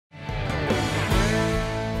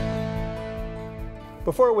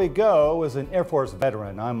Before we go, as an Air Force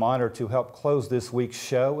veteran, I'm honored to help close this week's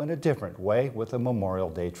show in a different way with a Memorial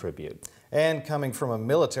Day tribute. And coming from a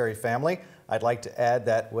military family, I'd like to add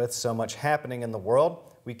that with so much happening in the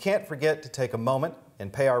world, we can't forget to take a moment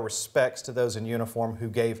and pay our respects to those in uniform who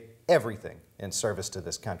gave everything in service to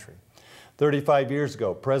this country. 35 years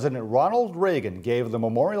ago, President Ronald Reagan gave the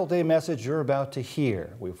Memorial Day message you're about to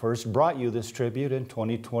hear. We first brought you this tribute in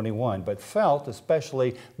 2021, but felt,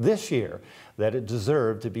 especially this year, that it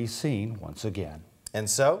deserved to be seen once again. And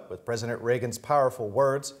so, with President Reagan's powerful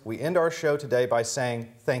words, we end our show today by saying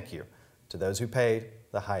thank you to those who paid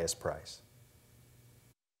the highest price.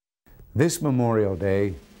 This Memorial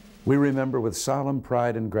Day, we remember with solemn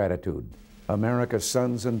pride and gratitude America's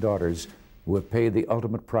sons and daughters who have paid the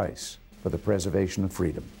ultimate price for the preservation of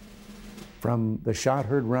freedom. From the shot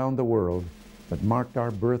heard round the world that marked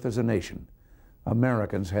our birth as a nation,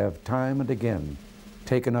 Americans have time and again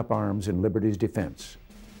taken up arms in liberty's defense.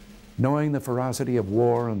 Knowing the ferocity of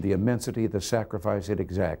war and the immensity of the sacrifice it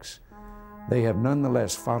exacts, they have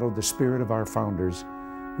nonetheless followed the spirit of our founders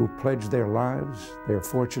who pledged their lives, their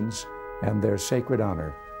fortunes, and their sacred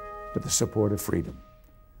honor to the support of freedom.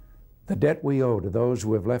 The debt we owe to those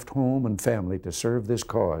who have left home and family to serve this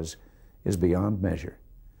cause is beyond measure.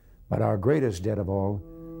 But our greatest debt of all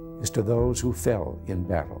is to those who fell in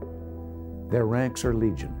battle. Their ranks are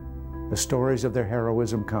legion, the stories of their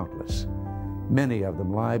heroism countless. Many of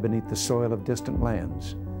them lie beneath the soil of distant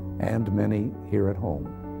lands, and many here at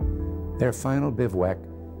home. Their final bivouac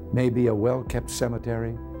may be a well-kept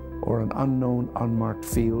cemetery or an unknown, unmarked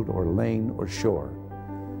field or lane or shore,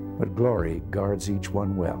 but glory guards each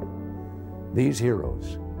one well. These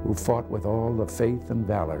heroes who fought with all the faith and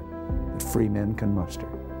valor that free men can muster.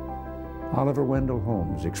 Oliver Wendell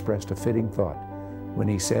Holmes expressed a fitting thought when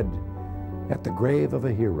he said, "At the grave of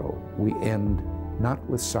a hero, we end not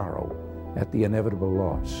with sorrow at the inevitable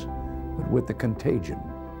loss, but with the contagion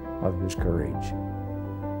of his courage."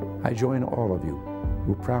 I join all of you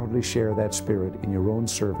who proudly share that spirit in your own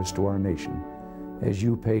service to our nation as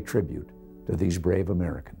you pay tribute to these brave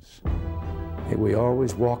Americans. May we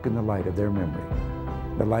always walk in the light of their memory,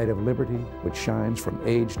 the light of liberty which shines from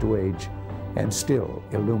age to age and still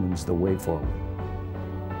illumines the way forward.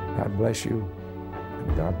 God bless you,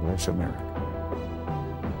 and God bless America.